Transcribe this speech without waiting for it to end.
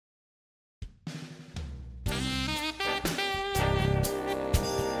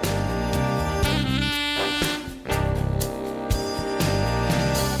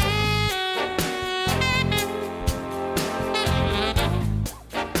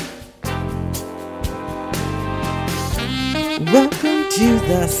Welcome to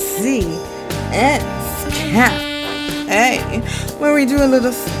the C S Cap. Hey, where we do a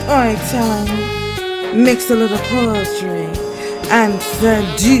little storytelling, mix a little poetry, and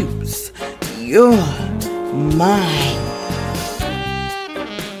seduce your mind.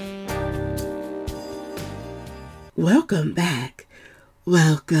 Welcome back.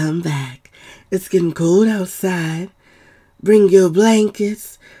 Welcome back. It's getting cold outside. Bring your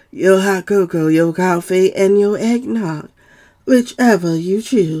blankets, your hot cocoa, your coffee, and your eggnog, whichever you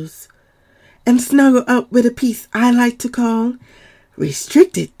choose. And snuggle up with a piece I like to call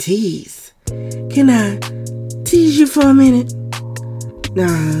restricted tease. Can I tease you for a minute?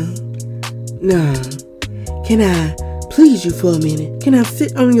 No. Can I please you for a minute? Can I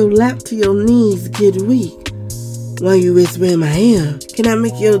sit on your lap till your knees get weak? While you whisper in my ear, can I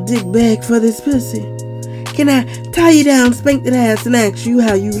make your dick beg for this pussy? Can I tie you down, spank that ass, and ask you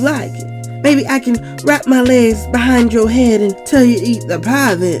how you like it? Maybe I can wrap my legs behind your head and tell you to eat the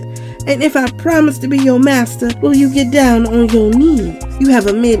pie of it. And if I promise to be your master, will you get down on your knees? You have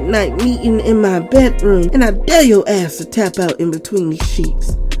a midnight meeting in my bedroom, and I dare your ass to tap out in between these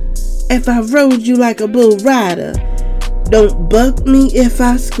sheets. If I rode you like a bull rider, don't buck me if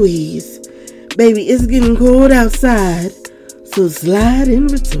I squeeze. Baby, it's getting cold outside, so slide in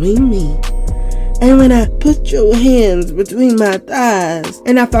between me. And when I put your hands between my thighs,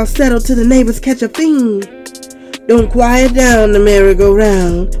 and if I settle till the neighbors catch a fiend, don't quiet down the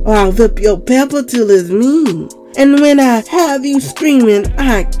merry-go-round, or I'll whip your pepper till it's mean. And when I have you screaming,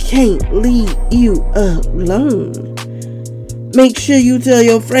 I can't leave you alone. Make sure you tell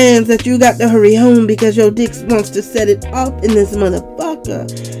your friends that you got to hurry home because your dick wants to set it off in this motherfucker.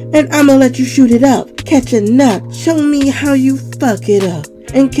 And I'ma let you shoot it up, catch a nut, show me how you fuck it up.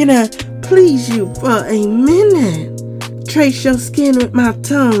 And can I please you for a minute? Trace your skin with my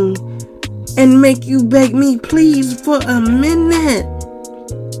tongue and make you beg me please for a minute.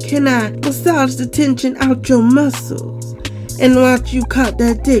 Can I massage the tension out your muscles and watch you cut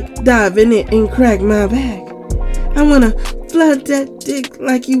that dick, dive in it and crack my back? I wanna flood that dick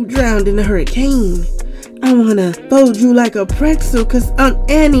like you drowned in a hurricane. I wanna fold you like a pretzel cause Aunt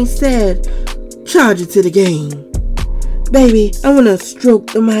Annie said charge it to the game. Baby, I wanna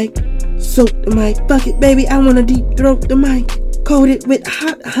stroke the mic, soak the mic, fuck it baby, I wanna deep throat the mic, coat it with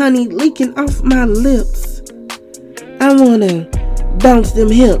hot honey leaking off my lips. I wanna bounce them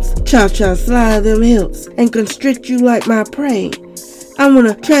hips, cha-cha slide them hips, and constrict you like my prey. I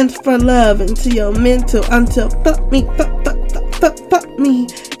wanna transfer love into your mental until fuck me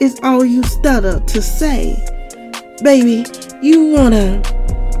is all you stutter to say. Baby, you wanna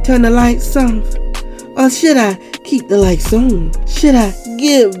turn the lights off? Or should I keep the lights on? Should I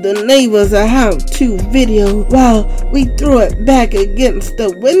give the neighbors a how-to video while we throw it back against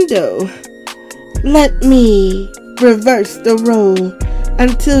the window? Let me reverse the role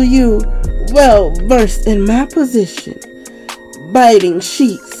until you well versed in my position. Biting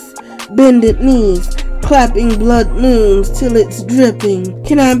sheets, bended knees, clapping blood moons till it's dripping.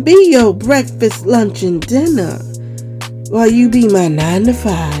 Can I be your breakfast, lunch, and dinner while you be my 9 to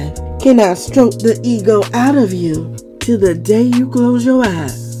 5? Can I stroke the ego out of you till the day you close your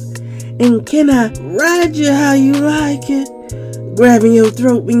eyes? And can I ride you how you like it, grabbing your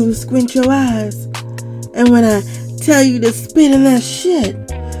throat when you squint your eyes? And when I tell you to spit in that shit,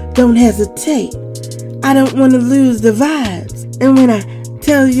 don't hesitate. I don't want to lose the vibes. And when I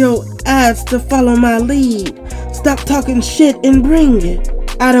tell your eyes to follow my lead, stop talking shit and bring it.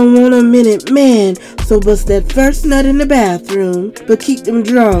 I don't want a minute man, so bust that first nut in the bathroom, but keep them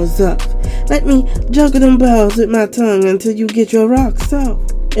drawers up. Let me juggle them balls with my tongue until you get your rocks off.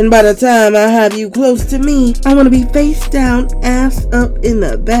 And by the time I have you close to me, I want to be face down, ass up in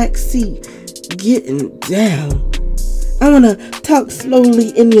the back seat, getting down. I want to talk slowly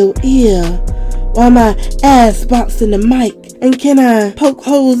in your ear while my ass bops in the mic. And can I poke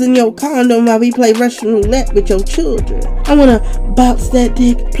holes in your condom while we play Russian roulette with your children? I wanna bounce that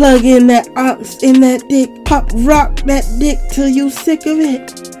dick, plug in that ox in that dick, pop rock that dick till you sick of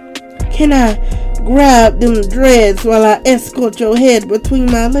it. Can I grab them dreads while I escort your head between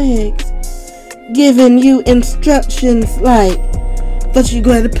my legs? Giving you instructions like, first you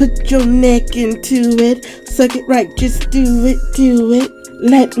gotta put your neck into it, suck it right, just do it.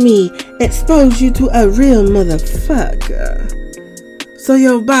 Let me expose you to a real motherfucker, so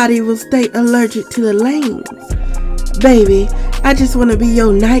your body will stay allergic to the lanes. Baby, I just want to be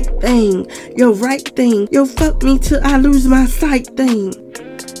your night thing, your right thing, your fuck me till I lose my sight thing.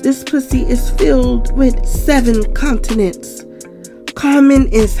 This pussy is filled with 7 continents. Carmen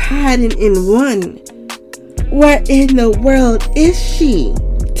is hiding in one. Where in the world is she?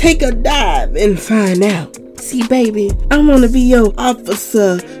 Take a dive and find out. See, baby, I want to be your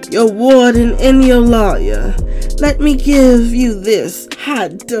officer, your warden, and your lawyer. Let me give you this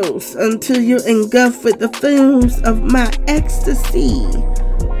hot dose until you're engulfed with the fumes of my ecstasy.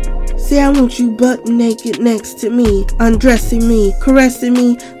 See, I want you butt naked next to me, undressing me, caressing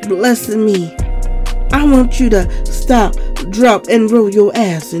me, blessing me. I want you to stop, drop, and roll your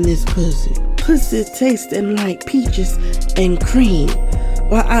ass in this pussy. Pussy tasting like peaches and cream,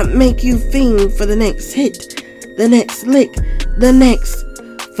 while I make you fiend for the next hit, the next lick, the next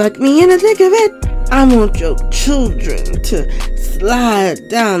fuck me in the thick of it. I want your children to slide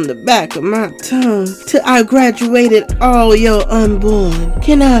down the back of my tongue till I graduated all your unborn.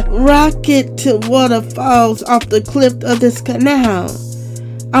 Can I rock it till water falls off the cliff of this canal?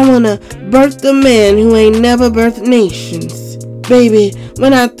 I wanna birth the man who ain't never birthed nations. Baby,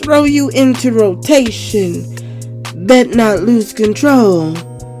 when I throw you into rotation, bet not lose control,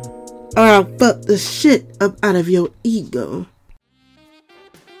 or I'll fuck the shit up out of your ego.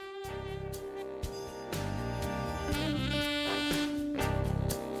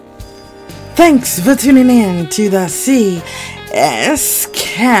 Thanks for tuning in to the CS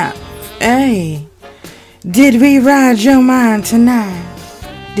Cafe. Did we ride your mind tonight?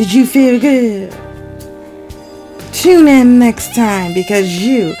 Did you feel good? Tune in next time because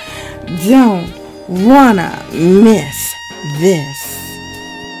you don't wanna miss this.